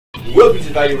Welcome to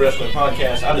the Value Wrestling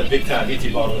Podcast. I'm the big time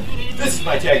BT Baldwin. This is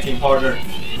my tag team partner,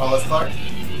 Wallace Clark.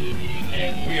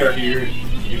 and we are here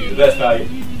to give you the best value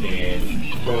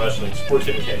in pro wrestling, sports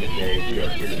entertainment today. We are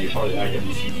here to be a part of the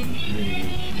IWC community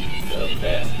of the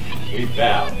best. We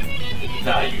vow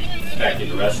value back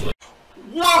into wrestling.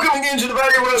 Welcome again to the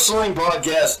Value Wrestling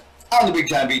Podcast. I'm the big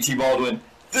time BT Baldwin.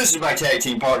 This is my tag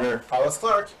team partner, Wallace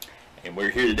Clark. and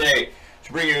we're here today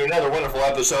to bring you another wonderful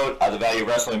episode of the Value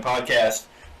Wrestling Podcast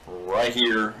right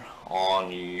here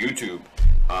on YouTube.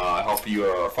 I hope you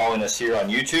are following us here on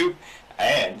YouTube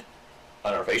and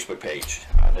on our Facebook page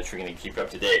that you're going to keep up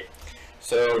to date.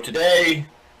 So today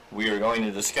we are going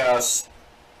to discuss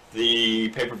the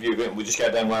pay-per-view event we just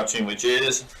got done watching, which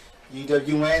is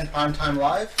UWN Primetime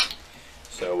Live.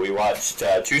 So we watched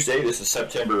Tuesday. This is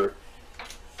September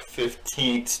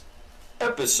 15th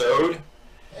episode.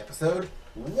 Episode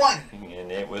 1.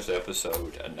 And it was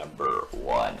episode number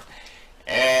 1.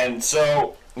 And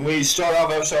so we start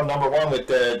off episode number 1 with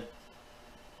the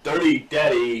Dirty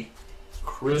Daddy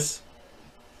Chris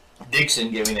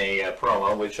Dixon giving a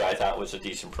promo, which I thought was a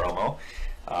decent promo.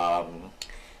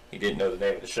 He didn't know the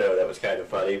name of the show. That was kind of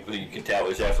funny, but you can tell it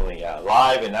was definitely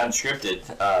live and unscripted.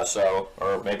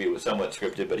 Or maybe it was somewhat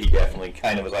scripted, but he definitely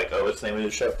kind of was like, "Oh, what's the name of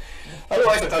the show?"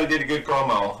 Otherwise, I thought he did a good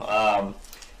promo.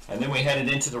 And then we headed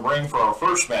into the ring for our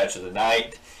first match of the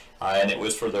night, and it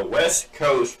was for the West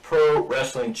Coast Pro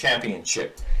Wrestling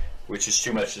Championship, which is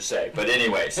too much to say. But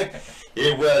anyways,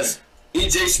 it was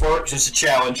EJ Sparks as a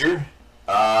challenger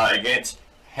against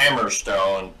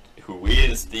Hammerstone, who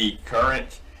is the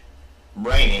current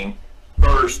reigning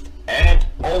first and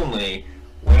only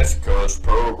West Coast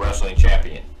Pro Wrestling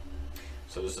Champion.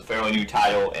 So this is a fairly new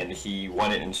title, and he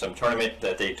won it in some tournament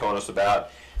that they told us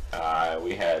about.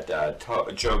 We had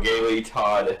Joe Gailey,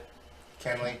 Todd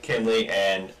Kenley,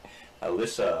 and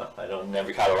Alyssa. I don't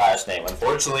never caught her last name.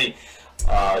 Unfortunately,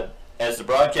 as the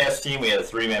broadcast team, we had a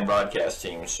 3-man broadcast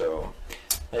team, so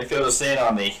they filled us in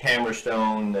on the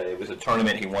Hammerstone. It was a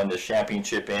tournament he won the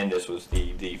championship in. This was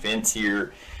the events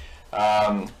here.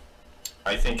 I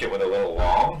think it went a little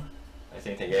long. I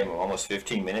think they gave him almost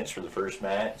 15 minutes for the first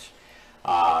match.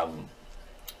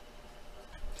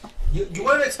 You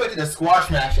would have expected a squash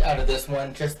match out of this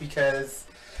one just because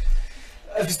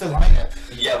of just the lineup.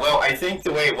 Yeah, well, I think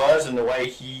the way it was and the way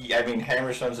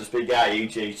Hammerstone's this big guy.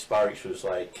 EJ Sparks was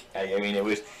like, it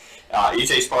was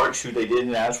EJ Sparks, who they did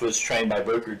announce was trained by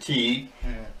Booker T,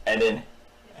 and then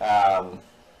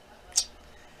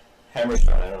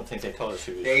Hammerstone. I don't think they told us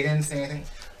who was. They didn't say anything.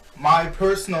 My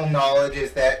personal knowledge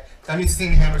is that I'm used to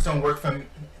seeing Hammerstone work from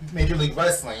Major League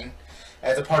Wrestling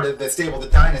as a part of the stable, the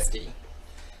Dynasty.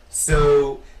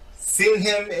 So seeing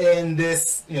him in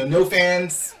this, no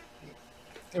fans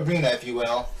arena, if you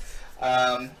will,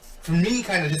 for me,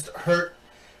 kind of just hurt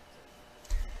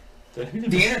the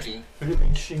energy. Who did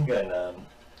Machine Gun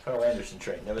Carl Anderson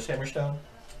train? That was Hammerstone?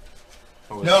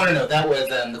 No. That was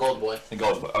the Gold Boy. The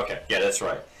Gold Boy. Okay, yeah, that's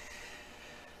right.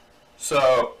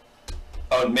 So,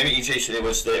 maybe EJ. It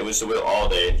was the Will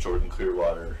Allday and Jordan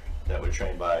Clearwater that were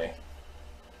trained by,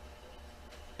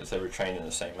 because they were trained in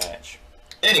the same match.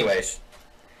 Anyways,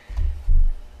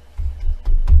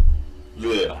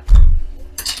 yeah.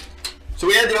 So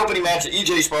we had the opening match of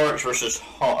EJ Sparks versus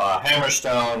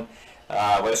Hammerstone,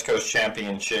 West Coast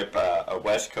Championship, a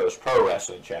West Coast Pro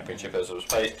Wrestling Championship as it was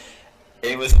placed.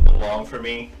 It was a little long for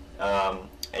me. I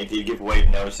did give away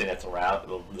noticing that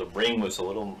the ring was a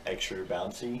little extra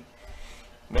bouncy,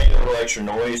 made a little extra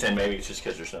noise, and maybe it's just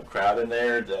because there's no crowd in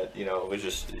there that it was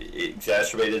just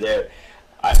exacerbated there.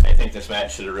 I think this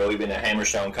match should have really been a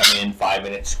Hammerstone come in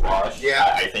 5-minute squash.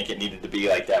 Yeah. I think it needed to be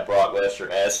like that Brock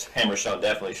Lesnar-esque. Hammerstone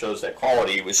definitely shows that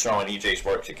quality. He was throwing EJ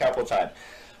Sparks a couple times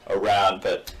around,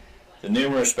 but the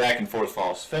numerous back and forth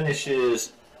false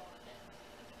finishes,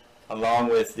 along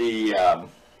with the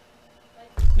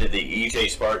EJ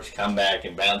Sparks comeback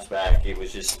and bounce back, it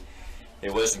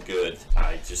wasn't good.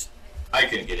 I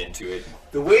couldn't get into it.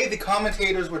 The way the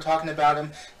commentators were talking about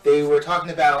him, they were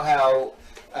talking about how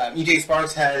EJ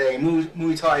Sparks had a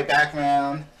Muay Thai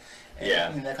background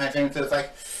and that kind of thing. So it's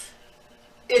like,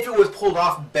 if it was pulled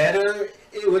off better,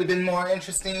 it would have been more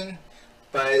interesting.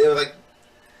 But it was like,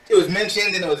 it was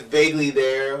mentioned and it was vaguely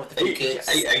there with the few kicks.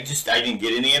 I didn't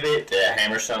get any of it.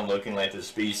 Hammerstone looking like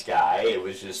this beast guy. It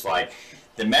was just like,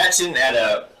 the match didn't add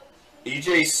up.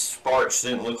 EJ Sparks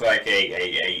didn't look like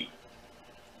a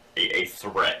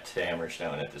threat to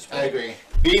Hammerstone at this point. I agree.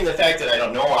 Being the fact that I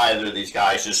don't know either of these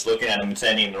guys, just looking at them and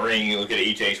standing in the ring, you look at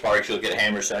EJ Sparks, you look at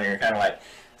Hammerstone, and you're kind of like,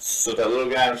 so that little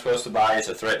guy I'm supposed to buy is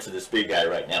a threat to this big guy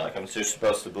right now. Like, I'm just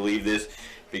supposed to believe this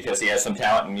because he has some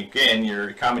talent, and again,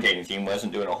 your commentating team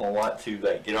wasn't doing a whole lot to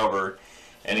get over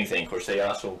anything. Of course, they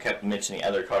also kept mentioning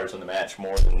other cards on the match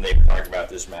more than they were talking about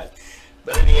this match.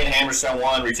 But in the end, Hammerstone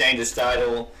won, retained his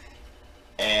title,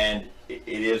 and it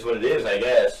is what it is, I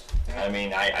guess. I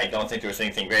mean, I don't think there was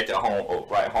anything great to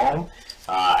write home.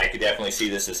 I could definitely see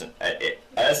this as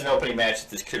an opening match.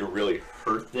 This could have really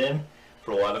hurt them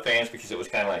for a lot of fans, because it was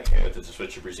kind of like, if this is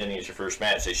what you're presenting as your first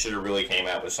match, they should have really came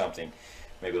out with something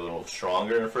maybe a little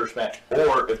stronger in the first match.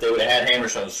 Or if they would have had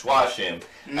Hammerstone squash him,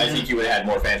 I think you would have had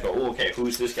more fans go, oh, okay,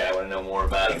 who's this guy? I want to know more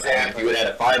about him. Exactly. If you would have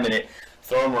had a 5-minute,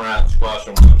 throw him around, squash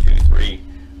him 1, 2, 3,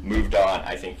 moved on,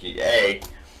 I think would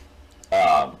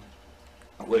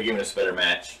have given us a better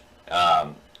match.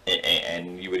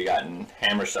 And you would have gotten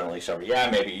Hammerstone at least over.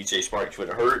 Yeah, maybe EJ Sparks would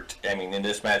have hurt. I mean, in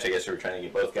this match, I guess they were trying to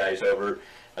get both guys over.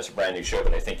 That's a brand new show,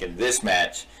 but I think in this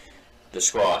match, the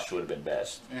squash would have been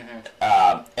best.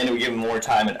 And it would give them more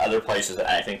time in other places that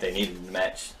I think they needed the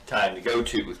match time to go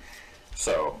to.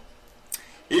 So,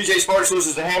 EJ Sparks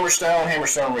loses to Hammerstone.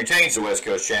 Hammerstone retains the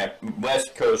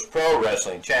West Coast Pro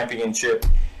Wrestling Championship.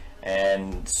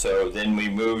 And so then we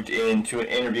moved into an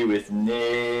interview with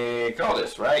Nick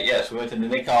Aldis, right? Yes, we went to the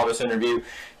Nick Aldis interview.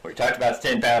 We talked about the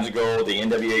 10 pounds of gold, the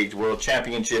NWA World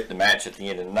Championship, the match at the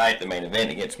end of the night, the main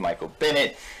event against Michael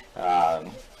Bennett,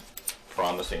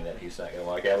 promising that he's not going to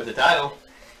walk out with the title,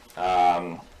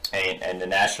 and the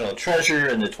National Treasure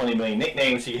and the 20 million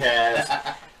nicknames he has.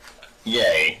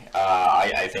 Yay.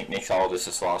 I think Nick Aldis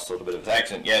has lost a little bit of his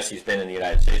accent. Yes, he's been in the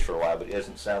United States for a while, but he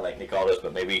doesn't sound like Nick Aldis,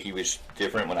 but maybe he was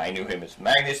different when I knew him as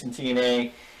Magnus in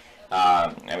TNA.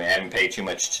 I mean, I haven't paid too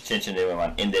much attention to him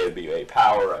on NWA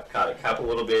Power. I've caught a couple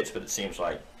little bits, but it seems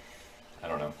like, I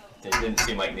don't know. It didn't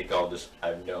seem like Nick Aldis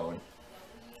I've known.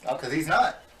 Oh, because he's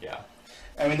not. Yeah.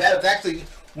 I mean, that was actually,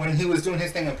 when he was doing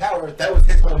his thing in Power, that was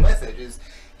his whole message, is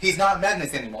he's not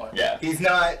Magnus anymore. Yeah. He's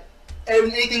not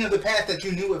anything of the past that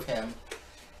you knew of him.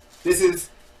 This is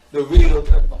the real,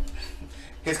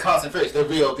 his concentration, the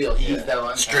real deal. He used that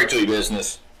one. Strictly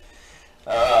business.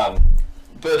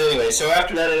 But anyway, so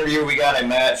after that interview, we got a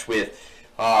match with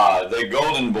the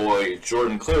Golden Boy,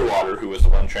 Jordan Clearwater, who was the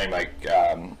one trained by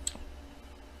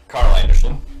Carl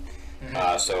Anderson.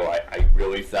 So I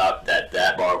really thought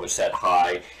that bar was set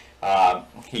high.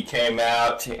 He came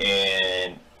out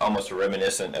in almost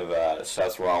reminiscent of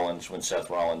Seth Rollins when Seth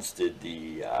Rollins did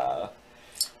the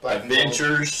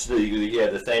Adventures. He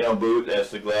had the Thanos boot,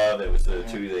 that's the glove, it was to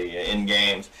the end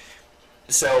games.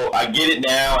 So I get it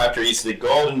now after he's the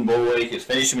Golden Boy. His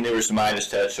finishing maneuver is the Midas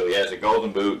Touch, so he has a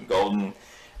golden boot, golden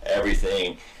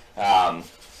everything. And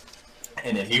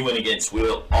then he went against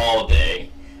Will All Day.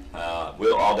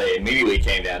 Will All Day immediately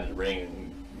came down to the ring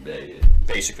and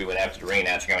basically went after the ring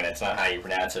announcer going, that's not how you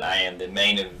pronounce it. I am the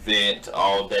main event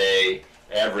all day,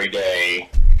 every day.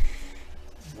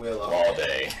 Will All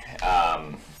Day.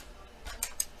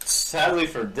 Sadly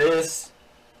for this,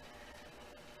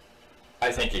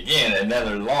 I think, again,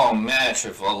 another long match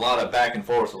of a lot of back and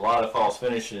forth, a lot of false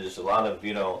finishes, a lot of,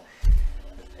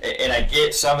 and I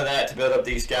get some of that to build up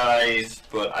these guys,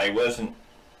 but I wasn't,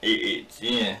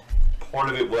 part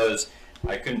of it was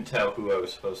I couldn't tell who I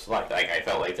was supposed to like. I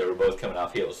felt like they were both coming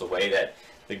off heels. The way that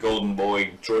the Golden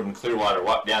Boy, Jordan Clearwater,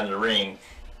 walked down to the ring,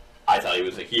 I thought he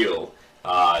was a heel.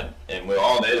 And with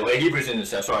all the way he presented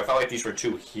himself, so I felt like these were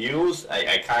two heels.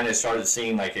 I kind of started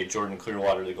seeing like a Jordan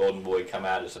Clearwater, the Golden Boy, come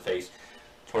out as a face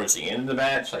towards the end of the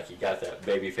match. Like he got that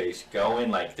baby face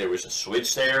going, like there was a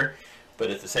switch there. But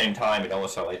at the same time, it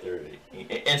almost felt like there,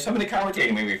 and some of the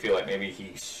commentating made me feel like maybe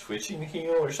he's switching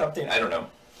heel or something. I don't know.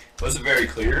 It wasn't very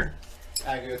clear.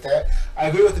 I agree with that. I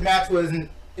agree with the match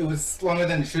it was longer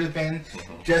than it should have been,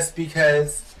 just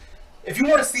because if you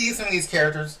want to see some of these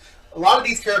characters, a lot of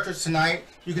these characters tonight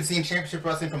you can see in Championship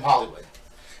Wrestling from Hollywood,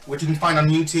 which you can find on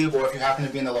YouTube or if you happen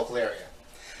to be in the local area.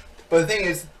 But the thing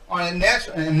is, on a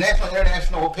national,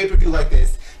 international pay-per-view like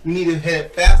this, you need to hit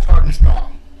it fast, hard, and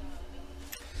strong.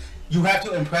 You have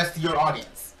to impress your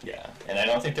audience. Yeah, and I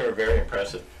don't think they were very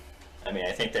impressive. I mean,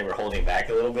 I think they were holding back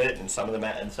a little bit in some of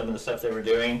the stuff they were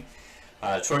doing.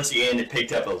 Towards the end, it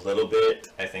picked up a little bit.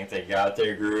 I think they got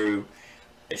their groove.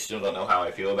 I still don't know how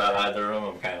I feel about either of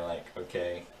them. I'm kind of like,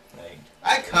 okay.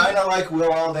 I kind of like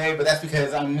Will All Day, but that's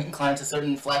because I'm inclined to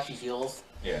certain flashy heels.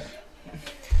 Yeah.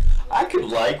 I could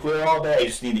like Will All Day. I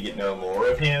just need to get know more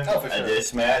of him. Oh, for sure.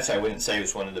 This match, I wouldn't say it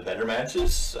was one of the better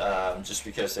matches, just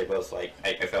because they both, I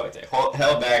felt like they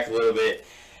held back a little bit,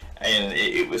 and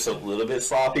it was a little bit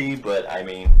sloppy, but, I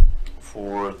mean,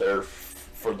 for their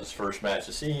for this first match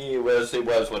to see. It was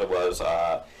what it was.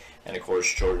 And of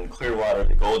course, Jordan Clearwater,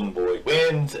 the Golden Boy,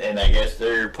 wins, and I guess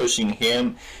they're pushing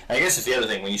him. I guess it's the other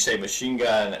thing when you say Machine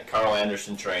Gun, Carl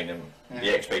Anderson trained him.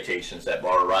 The expectations that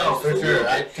bar rises. Oh, for sure,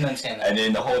 I can understand that. And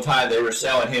then the whole time they were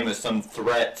selling him as some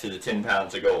threat to the 10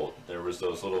 pounds of gold. There was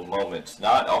those little moments,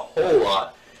 not a whole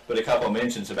lot, but a couple of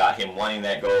mentions about him wanting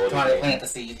that gold. Trying to plant the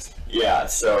seeds. Yeah,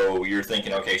 so you're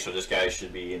thinking, okay, so this guy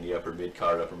should be in the upper mid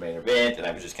card, upper main event, and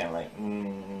I was just kind of like,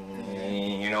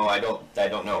 I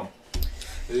don't know.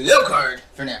 Low card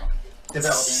for now.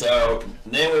 Developing. So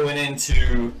then we went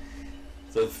into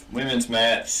the women's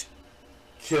match.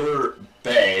 Killer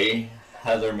Bay,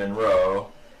 Heather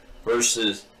Monroe,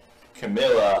 versus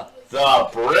Camilla, the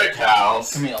Brick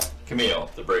House. Camille,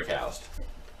 the Brick House.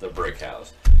 The Brick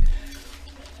House.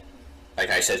 Like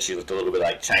I said, she looked a little bit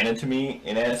like China to me,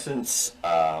 in essence.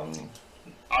 On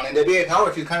NWA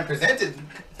Power, she kind of presented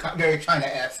very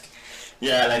China-esque.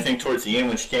 Yeah, and I think towards the end,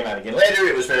 when she came out again later,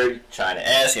 it was very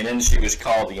China-esque, and then she was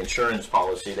called the insurance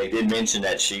policy. They did mention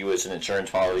that she was an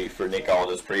insurance policy for Nick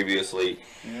Aldis previously.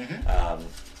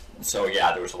 So,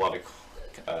 yeah, there was a lot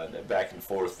of back and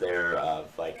forth there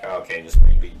of, like, okay, this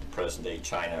may be the present-day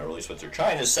China, or at least what they're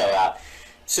trying to sell out.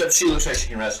 Except she looks like she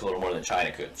can wrestle a little more than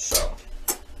China could, so...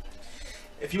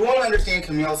 If you want to understand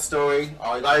Camille's story,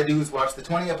 all you gotta do is watch the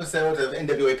 20 episodes of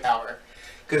NWA Power.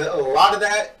 Because a lot of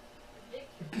that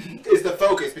is the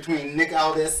focus between Nick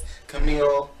Aldis,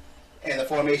 Camille, and the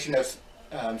formation of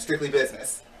Strictly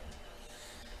Business.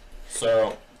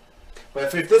 So...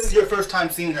 But if this is your first time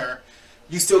seeing her,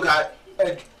 you still got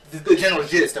the general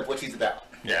gist of what she's about.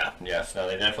 Yeah, yes, no,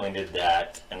 they definitely did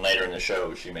that. And later in the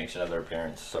show, she makes another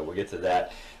appearance, so we'll get to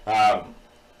that.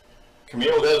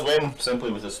 Camille does win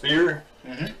simply with a spear.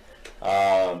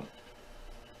 I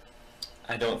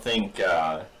don't think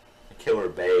Killer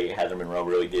Bay, Heather Monroe,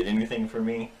 really did anything for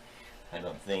me. I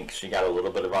don't think she got a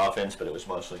little bit of offense, but it was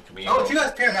mostly Camille. Oh, she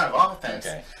got a fair amount of offense.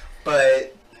 Okay.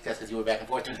 But that's because you were back and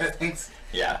forth doing those things.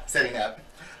 Yeah. Setting up.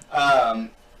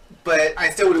 But I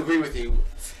still would agree with you.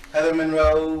 Heather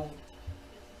Monroe,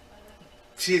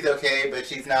 she's okay, but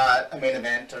she's not a main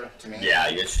eventer to me. Yeah,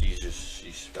 I guess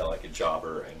she felt like a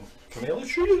jobber, and Camille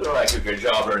treated her like a good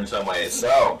jobber in some ways.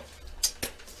 So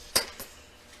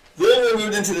then we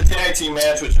moved into the tag team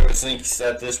match, which I think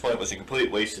at this point was a complete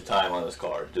waste of time on this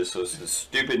card. This was a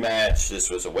stupid match. This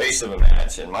was a waste of a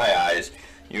match in my eyes.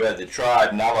 You had the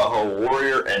Tribe, Navajo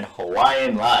Warrior, and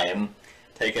Hawaiian Lion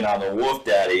taking on the Wolf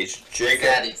Daddies,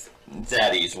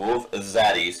 Wolf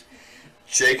Zaddies,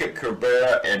 Jacob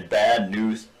Cabrera, and Bad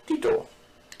News Tito.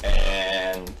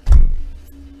 And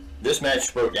this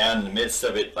match broke down in the midst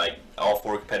of it, like all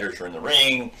four competitors were in the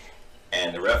ring,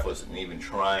 and the ref wasn't even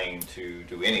trying to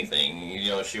do anything. You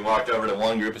know, she walked over to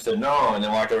one group and said no, and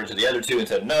then walked over to the other two and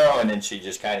said no, and then she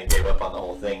just kind of gave up on the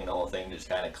whole thing, and the whole thing just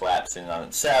kind of collapsed in on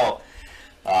itself.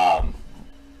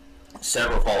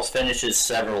 Several false finishes,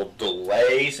 several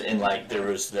delays, and like there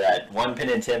was that one pin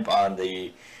attempt on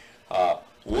the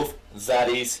Wolf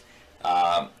Zaddies.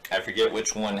 I forget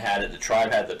which one had it. The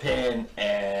Tribe had the pin,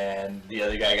 and the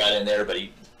other guy got in there, but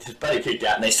his buddy kicked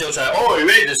out, and they still tried. Oh, he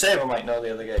made the save. I'm like, no,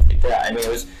 the other guy kicked out. I mean,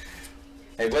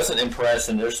 it wasn't impressed,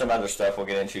 and there's some other stuff we'll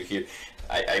get into here.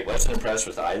 I wasn't impressed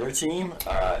with either team.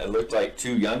 It looked like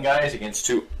two young guys against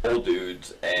two old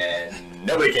dudes, and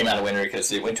nobody came out a winner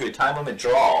because it went to a time limit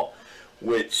draw,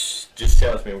 which just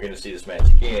tells me we're going to see this match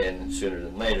again sooner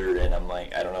than later, and I'm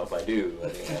like, I don't know if I do. I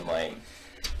mean, I'm like,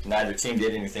 neither team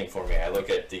did anything for me. I look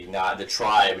at the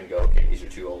Tribe and go, okay, these are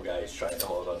two old guys trying to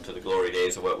hold on to the glory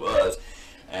days of what was,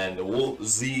 and the Wolf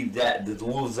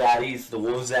Zaddies,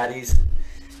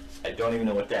 I don't even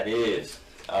know what that is.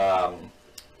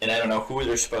 And I don't know who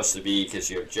they're supposed to be because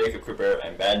you have Jacob Cabrera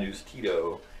and Bad News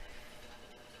Tito.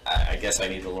 I guess I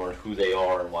need to learn who they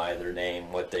are and why their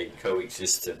name, what they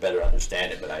coexist to better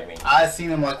understand it. But I mean, I've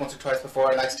seen them like once or twice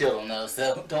before, and I still don't know.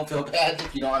 So don't feel bad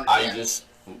if you don't understand.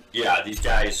 These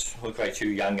guys look like two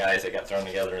young guys that got thrown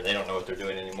together and they don't know what they're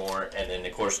doing anymore. And then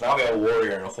of course Navajo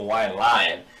Warrior and Hawaiian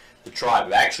Lion, the Tribe,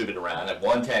 have actually been around, have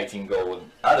won tag team gold with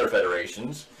other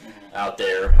federations out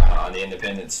there on the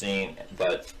independent scene,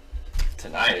 but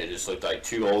tonight it just looked like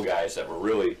two old guys that were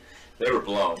they were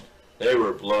blown. They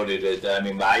were bloated. I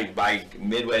mean, by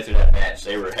midway through that match,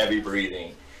 they were heavy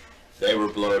breathing. They were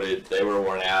bloated. They were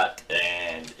worn out,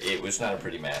 and it was not a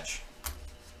pretty match.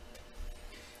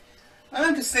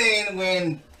 I'm just saying,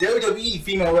 when WWE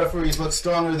female referees look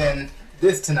stronger than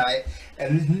this tonight,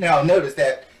 and now notice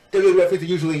that WWE referees are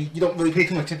usually, you don't really pay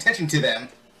too much attention to them.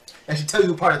 That should tell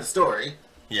you part of the story.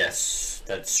 Yes,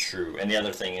 that's true. And the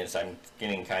other thing is I'm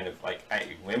getting kind of like,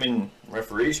 women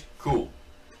referees, cool.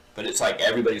 But it's like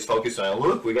everybody's focused on,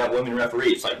 look, we got women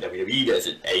referees. It's like WWE does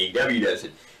it, AEW does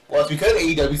it. Well, it's because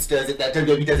AEW does it that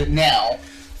WWE does it now.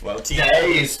 Well,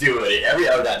 TNA is doing it.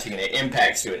 Not TNA,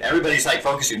 Impact's doing it. Everybody's like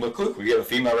focusing, look, we have a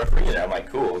female referee there. I'm like,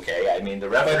 cool, okay. I mean, the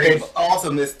But referee... they've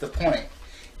also missed the point.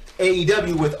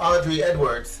 AEW with Audrey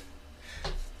Edwards,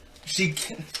 she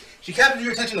captured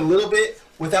your attention a little bit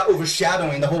without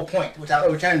overshadowing the whole point, without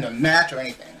overshadowing the match or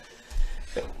anything.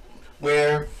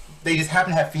 Where they just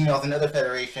happen to have females in other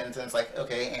federations, and it's like,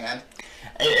 okay,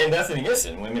 And nothing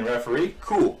isn't. Women referee,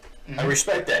 cool. I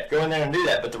respect that. Go in there and do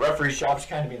that. But the referee's job is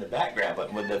kind of in the background.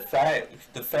 But with the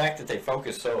fact that they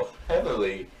focus so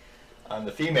heavily on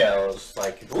the females,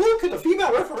 like, look at the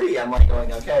female referee. I'm like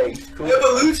going, okay, cool.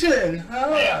 Evolution!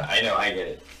 Oh. Yeah, I know, I get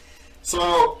it.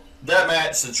 So, that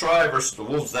match, the Try versus the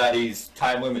Wolves Daddies,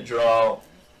 time limit draw,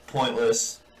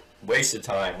 pointless, waste of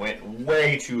time, went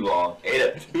way too long, ate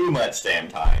up too much damn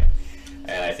time,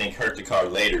 and I think hurt the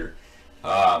card later.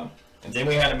 And then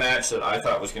we had a match that I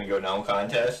thought was going to go no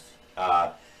contest.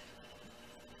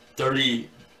 Dirty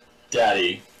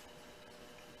Daddy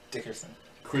Dickerson.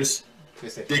 Chris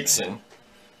Dixon.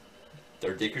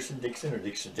 Or Dickerson?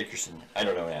 I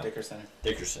don't know now.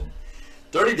 Dickerson.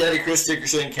 Dirty Daddy Chris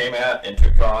Dickerson came out and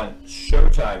took on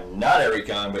Showtime, not Eric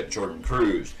Young, but Jordan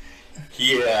Cruz.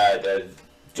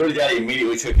 Dirty Daddy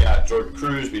immediately took out Jordan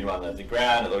Cruz, beat him on the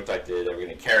ground. It looked like they were going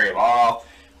to carry him off.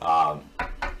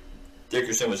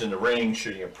 Dickerson was in the ring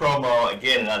shooting a promo.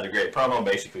 Again, another great promo,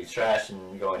 basically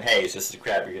trashing, going, hey, is this the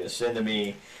crap you're going to send to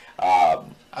me?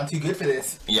 I'm too good for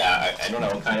this. Yeah, I don't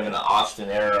know, kind of an Austin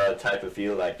era type of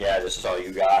feel, like, yeah, this is all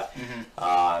you got.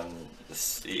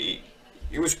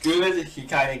 It was good. He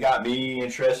kind of got me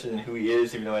interested in who he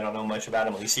is, even though I don't know much about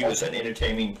him. At least he was an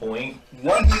entertaining point.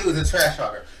 One, he was a trash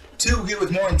talker. Two, he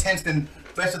was more intense than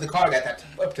the rest of the card up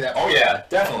to that point. Oh, yeah,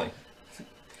 definitely.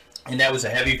 And that was a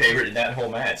heavy favorite in that whole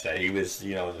match. That he was,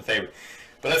 the favorite.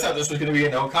 But I thought this was going to be a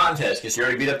no contest because he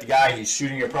already beat up the guy. He's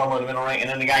shooting a promo in the middle ring, and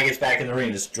then the guy gets back in the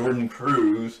ring. It's Jordan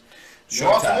Cruz. You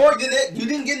want some more? You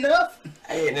didn't get enough?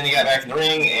 Hey, and then he got back in the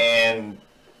ring, and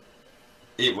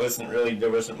there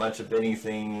wasn't much of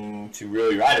anything to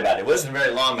really write about. It wasn't a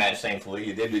very long match, thankfully.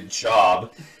 He did a good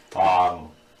job.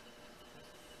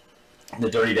 The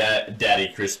Dirty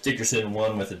Daddy Chris Dickerson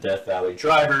won with a Death Valley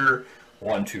Driver.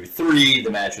 1, 2, 3.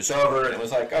 The match was over, and it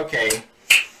was like, okay.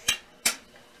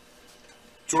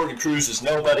 Jordan Cruz is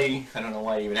nobody. I don't know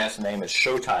why he even has the name as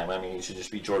Showtime. I mean, he should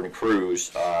just be Jordan Cruz.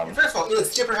 First of all,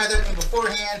 Skipper had that name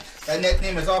beforehand. That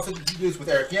nickname is also used with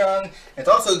Eric Young. It's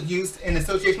also used in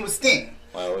association with Sting.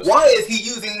 Well, why is he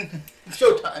using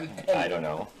Showtime? I don't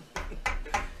know.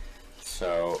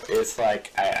 So, it's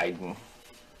like,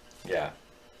 yeah.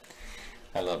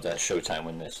 I love that Showtime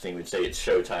when this thing would say it's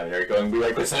Showtime and Eric going and be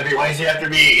like, listen to me, why is he after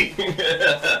me?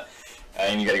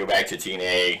 And you got to go back to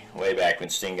TNA, way back when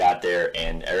Sting got there,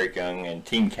 and Eric Young and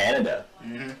Team Canada.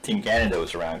 Team Canada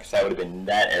was around, because that would have been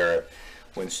that era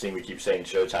when Sting would keep saying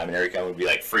Showtime, and Eric Young would be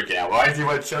like freaking out. Why is he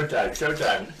want Showtime?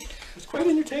 It was quite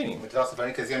entertaining. Which is also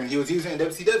funny, because he was using it in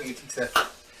WCW. So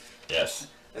yes.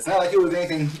 It's not like it was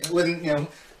anything. It wasn't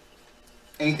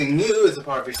anything new as a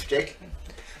part of his shtick,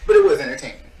 but it was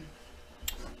entertaining.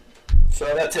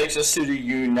 So that takes us to the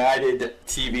United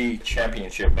TV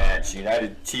Championship match.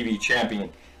 United TV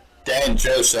Champion Dan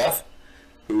Joseph,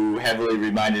 who heavily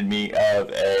reminded me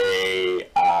of a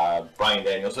Bryan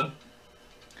Danielson.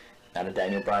 Not a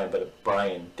Daniel Bryan, but a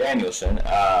Bryan Danielson.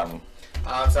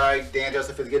 I'm sorry, Dan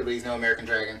Joseph is good, but he's no American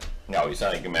Dragon. No, he's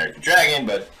not an American Dragon,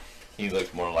 but he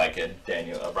looked more like a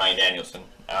Bryan Danielson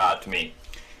to me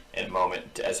in a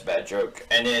moment as a bad joke.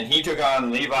 And then he took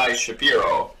on Levi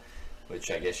Shapiro, which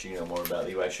I guess you know more about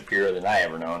Levi Shapiro than I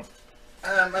ever known.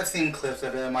 I've seen clips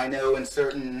of him. I know in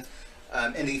certain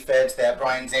indie feds that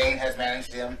Brian Zane has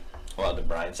managed him. Well, then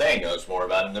Brian Zane knows more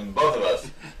about him than both of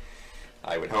us.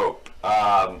 I would hope.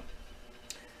 I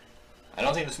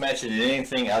don't think this match did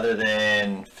anything other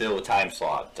than fill a time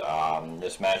slot.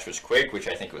 This match was quick, which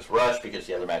I think was rushed because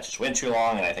the other matches went too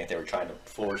long, and I think they were trying to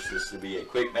force this to be a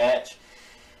quick match.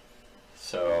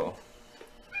 So,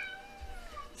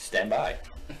 stand by.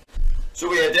 So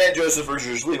we had Dan Joseph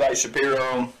versus Levi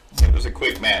Shapiro. It was a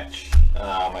quick match.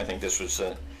 I think this was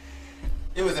a...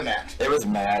 It was a match. It was a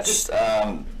match.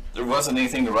 There wasn't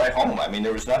anything to write home. I mean,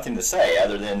 there was nothing to say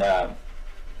other than... there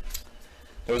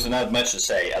wasn't not much to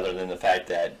say other than the fact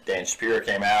that Dan Shapiro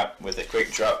came out with a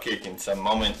quick drop kick in some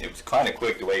moment. It was kind of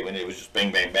quick to wait when it was just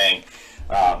bang, bang, bang.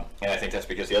 And I think that's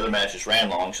because the other matches ran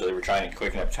long, so they were trying to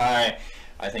quicken up time.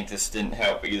 I think this didn't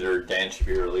help either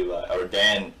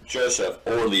Dan Joseph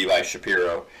or Levi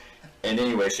Shapiro in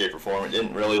any way, shape, or form. It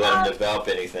didn't really let him develop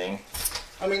anything.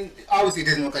 I mean, obviously it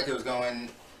didn't look like it was going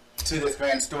to this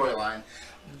grand storyline.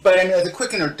 But as a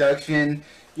quick introduction,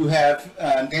 you have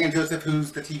Dan Joseph,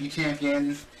 who's the TV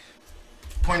champion,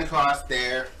 point across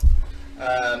there.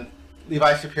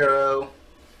 Levi Shapiro,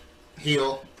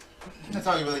 heel. That's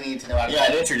all you really need to know.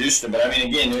 Yeah, it introduced him, but I mean,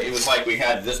 again, it was like we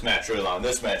had this match really long,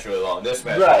 this match really long, this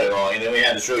match Right. really long, and then we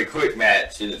had this really quick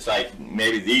match, and it's like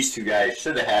maybe these two guys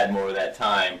should have had more of that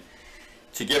time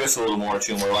to give us a little more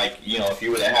to them. Or like, you know, if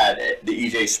you would have had the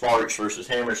EJ Sparks versus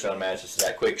Hammerstone match, this is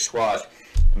that quick squash,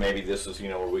 maybe this was, you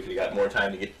know, where we could have got more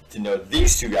time to get to know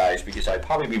these two guys, because I'd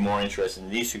probably be more interested in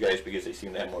these two guys because they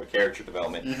seem to have more character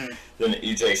development than the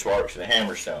EJ Sparks and the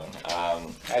Hammerstone.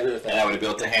 I agree with that. And I would have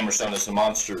built the Hammerstone as a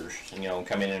monster, you know,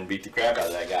 come in and beat the crap out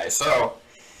of that guy. So,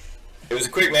 it was a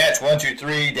quick match, 1, 2,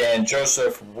 3. Dan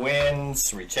Joseph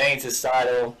wins, retains his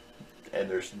title, and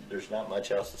there's not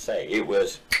much else to say. It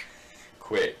was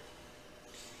quick.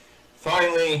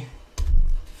 Finally,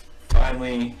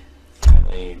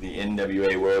 the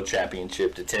NWA World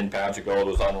Championship, the 10 pounds of gold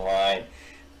was on the line.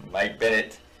 Mike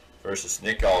Bennett versus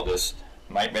Nick Aldis.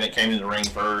 Mike Bennett came in the ring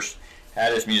first,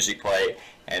 had his music play,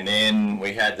 and then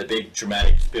we had the big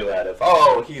dramatic spill out of,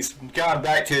 oh, he's gone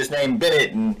back to his name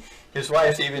Bennett, and his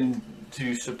wife, even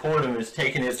to support him, is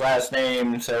taking his last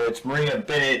name, so it's Maria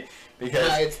Bennett,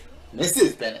 because... It's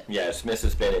Mrs. Bennett. Yes,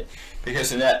 Mrs. Bennett.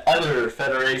 Because in that other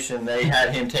federation, they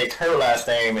had him take her last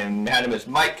name and had him as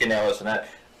Mike Kanellis in that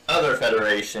other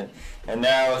federation. And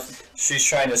now she's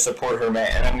trying to support her man.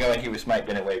 And I'm going, he was Mike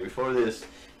Bennett way before this.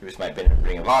 He was Mike Bennett in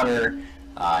Ring of Honor.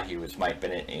 He was Mike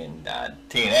Bennett in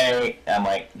TNA. I'm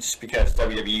like, just because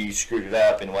WWE screwed it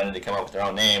up and wanted to come up with their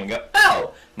own name and go,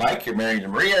 oh, Mike, you're married to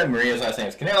Maria. Maria's last name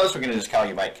is Kanellis. We're going to just call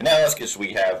you Mike Kanellis because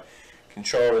we have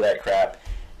control over that crap.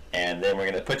 And then we're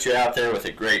going to put you out there with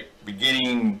a great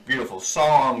beginning, beautiful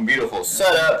song, beautiful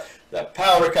setup, the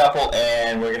power couple,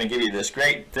 and we're going to give you this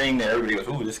great thing that everybody goes,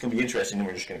 ooh, this is going to be interesting, and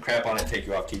we're just going to crap on it, take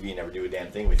you off TV, and never do a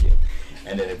damn thing with you.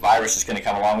 And then a virus is going to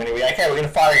come along, and we're like, okay, we're going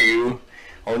to fire you.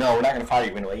 Oh, no, we're not going to fire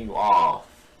you, we're going to lay you off.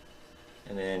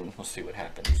 And then we'll see what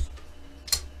happens.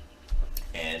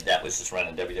 And that was just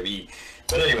running WWE.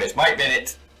 But anyways, Mike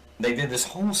Bennett, they did this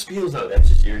whole spiel, though. That's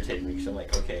just irritating me, because I'm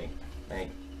like, okay,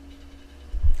 thanks.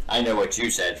 I know what you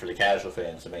said for the casual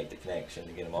fans to make the connection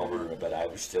to get them over, but I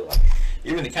was still like,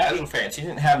 even the casual fans, he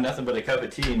didn't have nothing but a cup of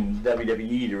tea in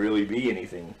WWE to really be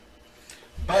anything.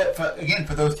 But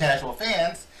for those casual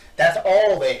fans, that's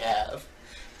all they have.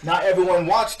 Not everyone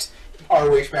watched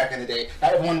ROH back in the day.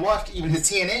 Not everyone watched even his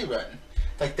TNA run.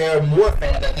 Like, there are more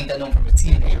fans, I think, that know him from his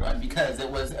TNA run because it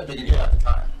was a big deal at the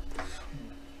time.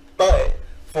 But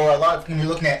for a lot of, when you're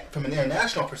looking at from an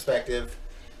international perspective,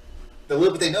 the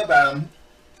little bit they know about him,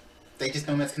 they just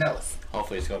know him as Kanellis.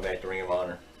 Hopefully it's going back to Ring of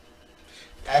Honor.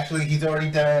 Actually, he's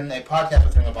already done a podcast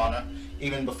with Ring of Honor,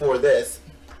 even before this.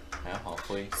 Yeah,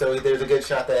 hopefully. So there's a good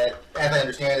shot that, as I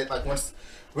understand it, like once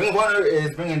Ring of Honor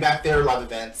is bringing back their live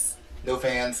events, no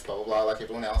fans, blah, blah, blah, like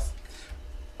everyone else.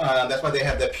 That's why they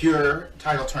have the Pure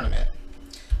title tournament.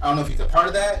 I don't know if he's a part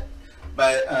of that,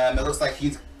 but it looks like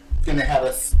he's going to have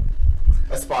a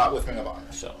spot with Ring of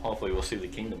Honor. So hopefully we'll see the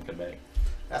Kingdom come back.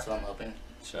 That's what I'm hoping.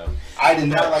 So I did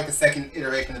not like the second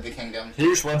iteration of the Kingdom.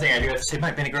 here's one thing I do have to say,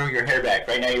 Mike Bennett, grow your hair back.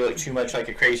 Right now you look too much like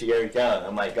a crazy Gary Gunn.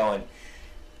 I'm like going,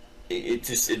 it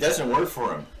doesn't work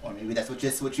for him. Or maybe that's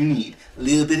just what you need. A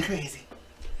little bit crazy.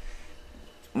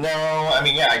 No, I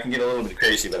mean, yeah, I can get a little bit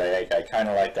crazy, but I kind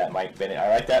of like that Mike Bennett. I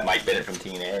like that Mike Bennett from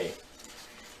TNA.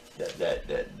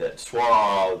 That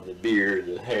suave, the beard,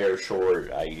 the hair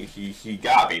short. He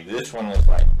got me. This one was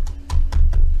like,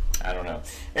 I don't know.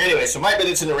 Anyway, so Mike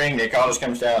Bennett's in the ring. Nick Aldis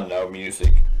comes down. No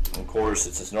music. Of course,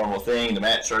 it's his normal thing. The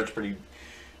match starts pretty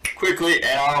quickly,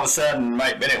 and all of a sudden,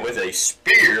 Mike Bennett with a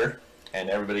spear, and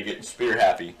everybody getting spear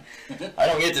happy. I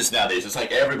don't get this nowadays. It's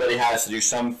like everybody has to do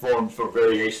some form for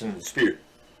variation of the spear.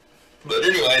 But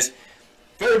anyways,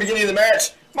 very beginning of the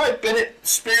match, Mike Bennett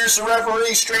spears the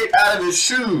referee straight out of his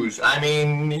shoes. I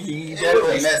mean, he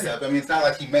definitely messed up. I mean, it's not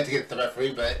like he meant to get the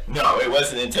referee, but... No, it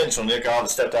wasn't intentional. Nick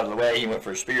Aldis stepped out of the way. He went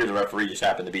for a spear. The referee just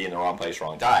happened to be in the wrong place,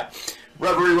 wrong time.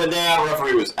 Referee went down.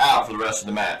 Referee was out for the rest of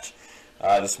the match.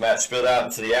 This match spilled out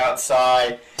into the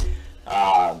outside.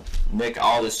 Nick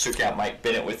Aldis took out Mike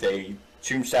Bennett with a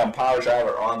tombstone power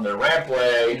driver on the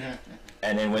rampway.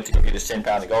 And then went to go get his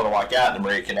 10-pound of gold and walk out, and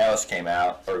Maria Kanellis came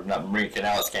out, or not Maria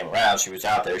Kanellis came around. She was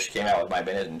out there. She came out with Mike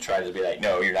Bennett and tried to be like,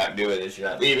 no, you're not doing this. You're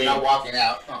not leaving. You're not walking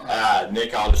out.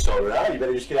 Nick Aldis told her, oh, you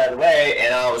better just get out of the way.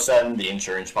 And all of a sudden, the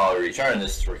insurance policy returned.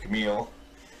 This is for Camille.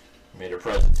 Made her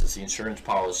presence as the insurance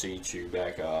policy to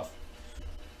back off.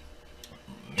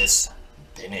 Miss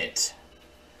Bennett.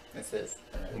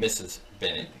 Mrs.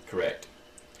 Bennett, correct.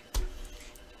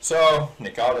 So,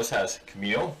 Nick Aldis has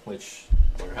Camille, which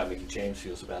Wonder how Mickey James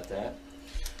feels about that.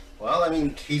 Well, I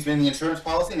mean, she's been in the insurance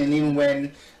policy, and even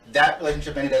when that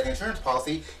relationship ended as an insurance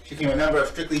policy, she became a member of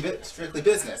Strictly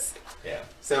Business. Yeah.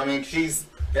 So, I mean, she's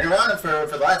been around for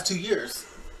the last 2 years.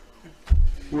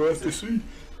 We'll have to see.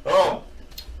 Oh,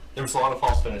 there was a lot of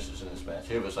false finishes in this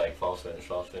match. It was like false finish.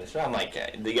 And I'm like,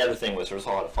 the other thing was there was a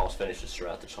lot of false finishes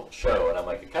throughout this whole show, and I'm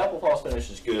like, a couple false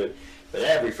finishes good, but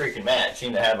every freaking match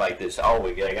seemed to have like this, oh,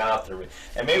 we got off there.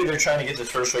 And maybe they're trying to get this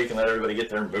first week and let everybody get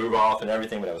there and move off and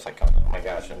everything, but I was like, oh my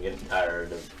gosh, I'm getting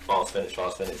tired of false finish. Well,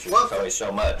 it's always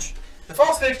so much. The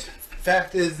false finish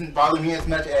fact doesn't bother me as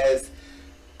much as,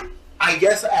 I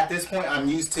guess at this point I'm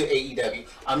used to AEW.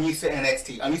 I'm used to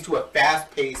NXT. I'm used to a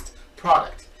fast-paced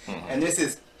product. Mm-hmm. And this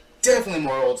is definitely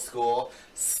more old school,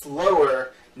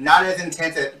 slower, not as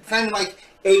intense. It's not even like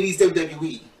 80s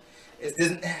WWE. It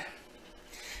doesn't...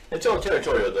 It's old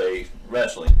territorial day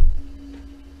wrestling.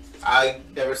 I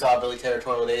never saw really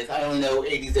territorial days. I only know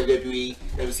 80s WWE,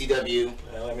 WCW.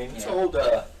 Well, I mean, it's Yeah. old.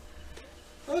 Well,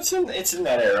 it's in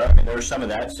that era. I mean, there's some of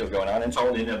that still going on. It's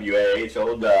old NWA. It's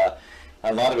old. A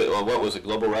lot of it. Well, what was it?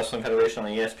 Global Wrestling Federation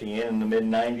on ESPN in the mid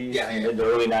 '90s, Yeah. mid to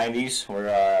early '90s,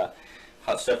 where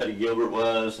how Stephanie Gilbert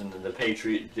was, and the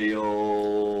Patriot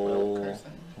deal.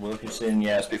 Wilkinson,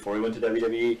 yes, before he went to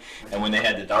WWE, and when they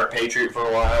had the Dark Patriot for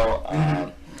a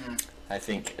while. I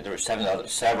think there were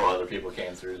several other people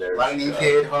came through there. Lightning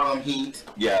Kid, Harlem Heat.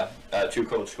 Yeah, Too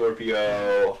Cold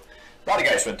Scorpio. A lot of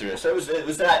guys went through this. So it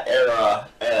was that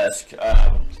era-esque.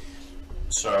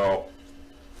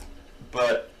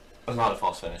 But a lot of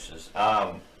false finishes.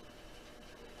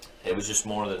 It was just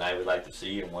more than I would like to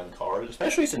see in one card,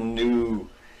 especially as a new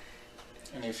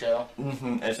show.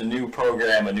 As a new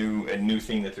program, a new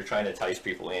thing that they're trying to entice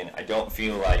people in. I don't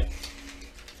feel like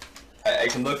I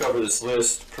can look over this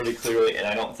list pretty clearly, and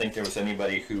I don't think there was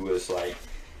anybody who was like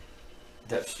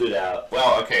that stood out.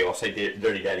 Well, okay, I'll say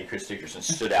Dirty Daddy Chris Dickerson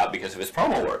stood out because of his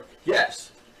promo work.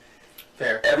 Yes,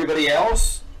 Fair. everybody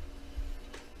else.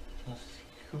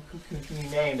 Who can you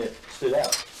name that stood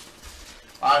out?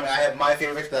 I have my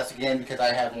favorites, but that's again because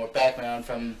I have more background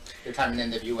from their time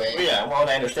in NWA. Well, yeah, well,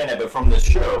 I understand that, but from this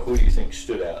show, who do you think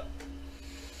stood out?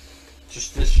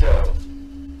 Just this show.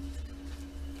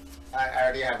 I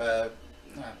already have a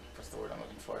what's the word I'm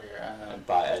looking for here?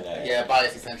 Yeah,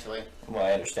 Bias essentially. Well,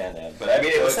 I understand that, but I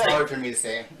mean, it was it's like, hard for me to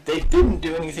say. they didn't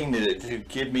do anything to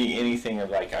give me anything of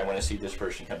like, I want to see this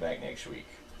person come back next week.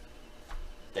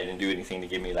 They didn't do anything to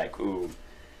give me like, ooh.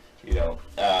 You know,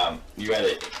 you had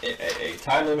a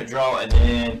time limit draw, and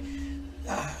then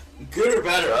good or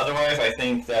better. Otherwise, I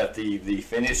think that the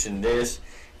finish in this,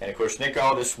 and of course Nick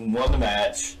Aldis won the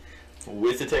match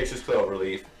with the Texas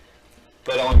Cloverleaf,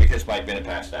 but only because Mike Bennett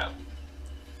passed out.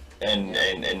 And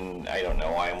I don't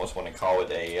know. I almost want to call it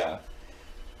a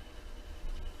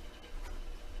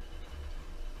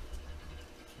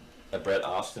Bret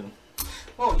Austin.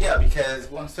 Well, yeah, because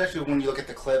especially when you look at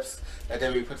the clips that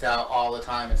WWE puts out all the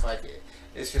time, it's like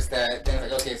it's just that thing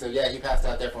like, okay, so yeah, he passed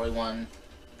out, therefore he won.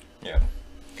 Yeah.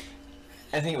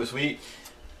 I think it was weak.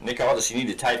 Nick Aldis, you need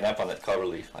to tighten up on that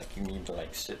Cloverleaf. Like, you need to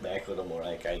like sit back a little more.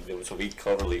 Like, it was a weak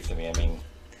Cloverleaf to me. I mean,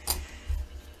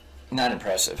 not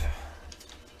impressive.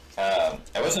 I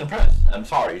wasn't impressed. I'm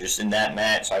sorry. Just in that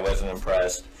match, I wasn't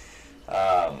impressed.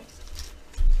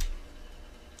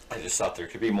 I just thought there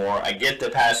could be more. I get the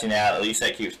passing out. At least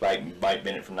that keeps Mike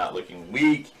Bennett from not looking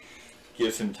weak.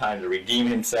 Gives him time to redeem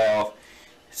himself.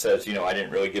 Says, you know, I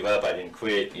didn't really give up. I didn't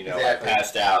quit. You know, Exactly. I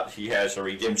passed out. He has a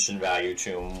redemption value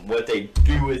to him. What they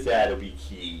do with that will be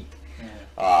key.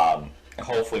 Yeah.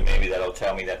 Hopefully, maybe that'll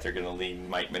tell me that they're going to lead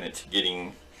Mike Bennett to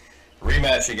getting a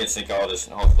rematch against Nick Aldis,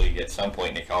 and hopefully at some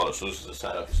point Nick Aldis loses the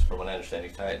title. Because from what I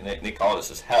understand, Nick Aldis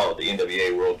has held the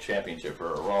NWA World Championship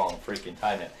for a long freaking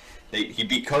time now. He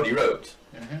beat Cody Rhodes,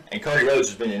 and Cody Rhodes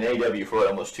has been in AEW for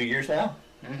almost 2 years now.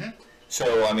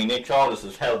 So I mean, Nick Aldis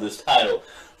has held this title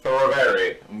for a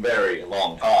very, very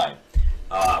long time.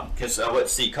 Because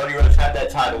let's see, Cody Rhodes had that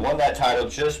title, won that title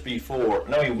just before.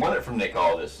 No, he won it from Nick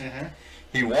Aldis.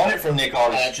 He won it from Nick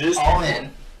Aldis just all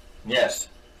in. Yes.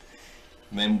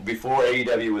 I mean, before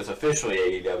AEW was officially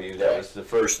AEW, that was the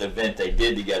first event they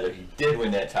did together. He did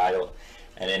win that title,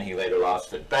 and then he later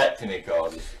lost it back to Nick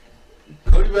Aldis.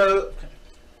 Cody Rhodes,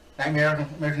 American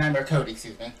Nightmare Cody,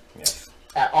 excuse me. Yes.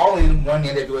 At All In, won the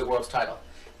NWA World's title.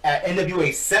 At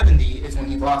NWA 70 is when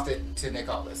he lost it to Nick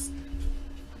Aldis.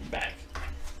 Back.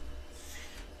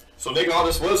 So Nick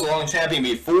Aldis was a long champion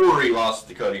before he lost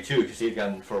it to Cody too, because he'd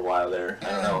gone for a while there. I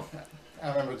don't know. I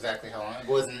don't remember exactly how long. It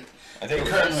wasn't. I think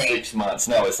it was like 6 months.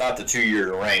 No, it's not the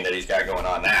 2-year reign that he's got going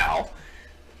on now.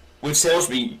 Which tells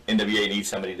me NWA needs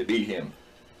somebody to beat him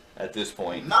at this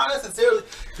point. Not necessarily,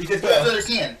 because you have to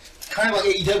understand, kind of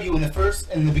like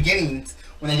AEW in the beginnings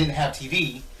when they didn't have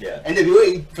TV. Yeah.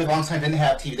 NWA for a long time didn't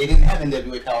have TV. They didn't have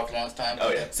NWA Power for a long time.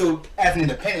 Oh, yeah. So as an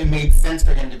independent, it made sense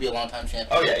for him to be a long-time champion.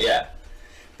 Oh, yeah.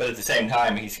 But at the same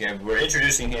time, we're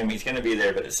introducing him. He's going to be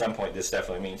there, but at some point, this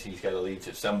definitely means he's got to lead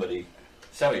to somebody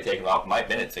taking him off. Mike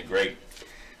Bennett's a great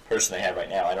person they have right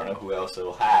now. I don't know who else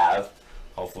they'll have.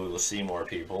 Hopefully, we'll see more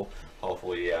people.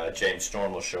 Hopefully, James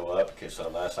Storm will show up, because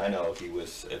last I know, he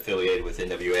was affiliated with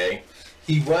NWA.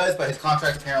 He was, but his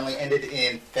contract apparently ended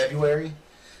in February.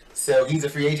 So he's a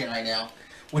free agent right now,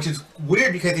 which is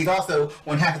weird because he's also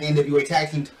won half of the NWA Tag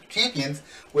Team Champions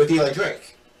with Eli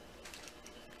Drake.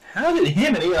 How did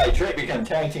him and Eli Drake become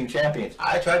Tag Team Champions?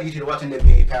 I tried to get you to watch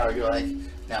NWA Power. You're like, no,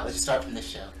 let's just start from this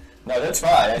show. No, that's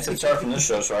fine. I said start from this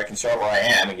show so I can start where I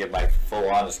am and give my full,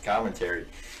 honest commentary.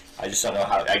 I just don't know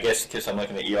how. I guess because I'm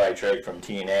looking at Eli Drake from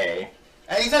TNA.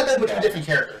 And he's not that much of a different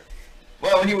character.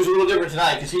 Well, he was a little different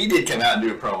tonight because he did come out and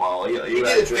do a promo. He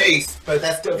did his face, but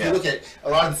that's still, if you look at a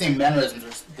lot of the same mannerisms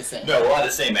are the same. No, a lot of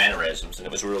the same mannerisms, and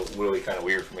it was really kind of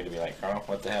weird for me to be like, oh,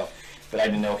 what the hell? But I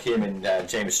didn't know him and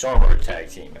James Storm were a tag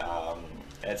team.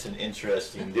 That's an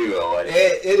interesting duo.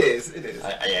 It is.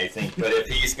 I think, but if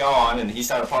he's gone and he's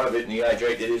not a part of it, and Eli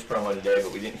Drake did his promo today,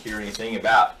 but we didn't hear anything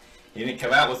about. He didn't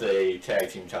come out with a tag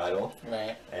team title,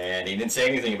 right? And he didn't say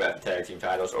anything about the tag team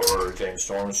titles or James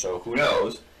Storm. So who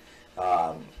knows?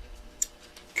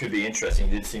 Could be interesting.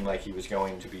 It did seem like he was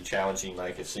going to be challenging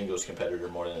like a singles competitor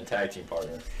more than a tag team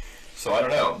partner. So I don't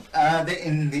know.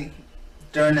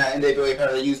 During NWA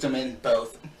Power, they used him in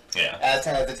both. Yeah. As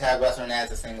the tag wrestler and as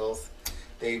the singles,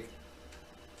 they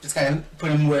just kind of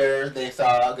put him where they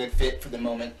saw a good fit for the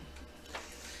moment.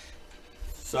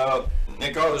 So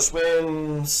Nick Aldis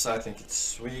wins. I think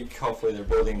it's weak. Hopefully they're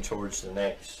building towards the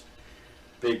next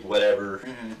big whatever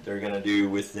they're gonna do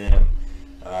with them.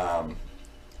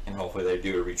 And hopefully they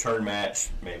do a return match.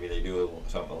 Maybe they do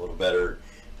something a little better.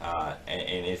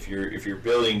 And if you're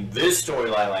building this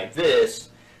storyline like this,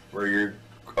 where you're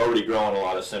already growing a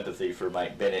lot of sympathy for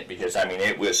Mike Bennett, because I mean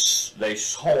they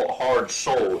hard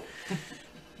sold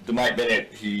the Mike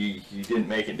Bennett. He didn't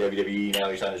make it WWE. Now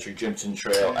he's on his redemption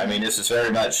trail. I mean, this is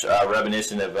very much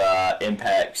reminiscent of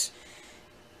Impact's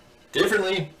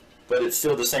differently, but it's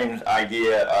still the same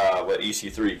idea. What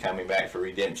EC3 coming back for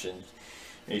redemption.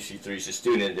 EC3 is just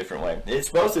doing it a different way.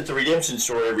 It's a redemption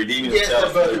story, redeeming itself.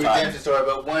 Yes, both a redemption story,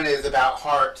 but one is about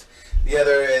heart, the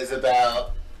other is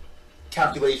about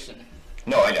calculation.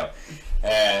 No, I know.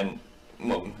 And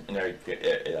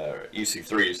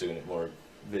EC3 is doing it more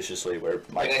viciously, where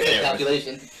Mike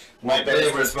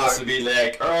Bennett was supposed to be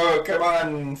like, oh, come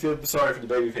on, feel sorry for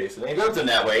the babyface. And he built him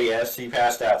that way, yes. He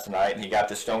passed out tonight, and he got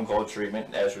the Stone Cold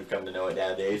treatment, as we've come to know it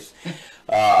nowadays.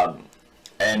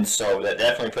 And so that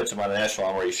definitely puts him on an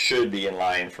echelon where he should be in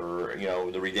line for,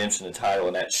 the redemption of the title,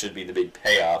 and that should be the big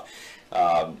payoff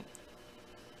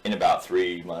in about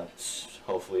 3 months,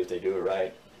 hopefully, if they do it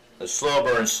right. A slow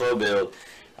burn, slow build.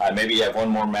 Maybe you have one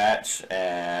more match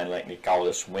and let Nick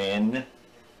Aldis win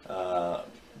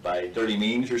by dirty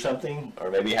means or something,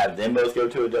 or maybe have them both go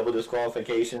to a double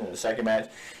disqualification in the second match,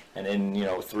 and then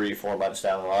 3-4 months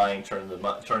down the line, turn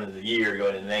of the year,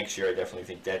 going into the next year. I definitely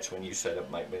think that's when you set up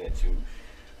Mike Bennett to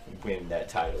win that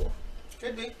title.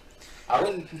 Could be. I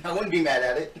wouldn't be mad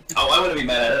at it. Oh, I wouldn't be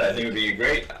mad at it. I think it would be a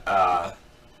great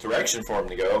direction for him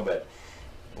to go, but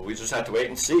we just have to wait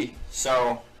and see.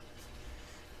 So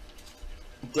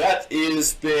that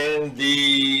has been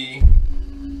the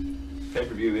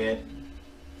pay-per-view in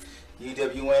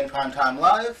UWN Primetime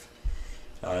Live.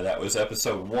 That was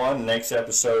episode 1. Next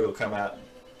episode will come out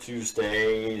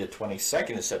Tuesday, the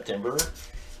 22nd of September.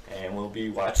 And we'll be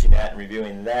watching that and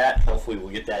reviewing that. Hopefully we'll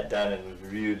get that done and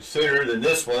reviewed sooner than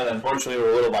this one. Unfortunately,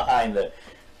 we're a little behind the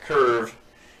curve,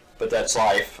 but that's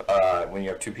life when you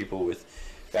have two people with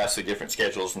vastly different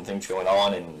schedules and things going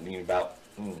on, and about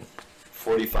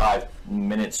 45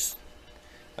 minutes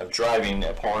of driving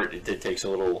apart. It takes a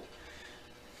little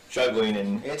juggling,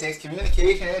 and it takes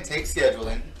communication, and it takes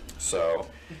scheduling. So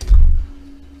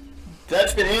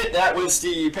that's been it. That was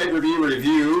the pay-per-view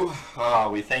review.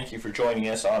 We thank you for joining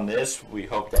us on this. We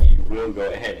hope that you will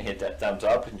go ahead and hit that thumbs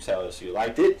up and tell us you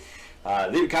liked it.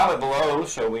 Leave a comment below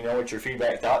so we know what your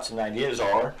feedback, thoughts, and ideas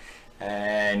are.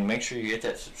 And make sure you hit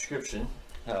that subscription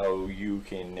so you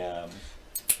can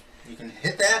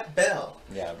hit that bell.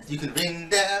 Yeah. You can ring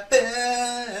that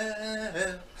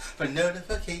bell for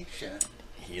notification.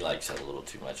 He likes it a little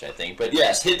too much, I think. But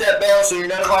yes, hit that bell so you're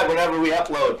notified whenever we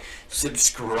upload.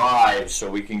 Subscribe so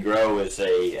we can grow as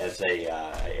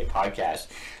a podcast.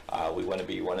 We want to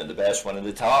be one of the best, one of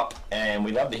the top, and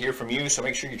we love to hear from you. So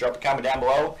make sure you drop a comment down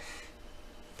below.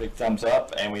 Big thumbs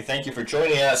up, and we thank you for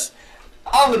joining us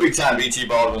I'm the big time BT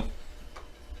Baldwin.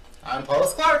 I'm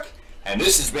Paulus Clark. And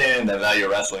this has been the Value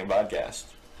Wrestling Podcast.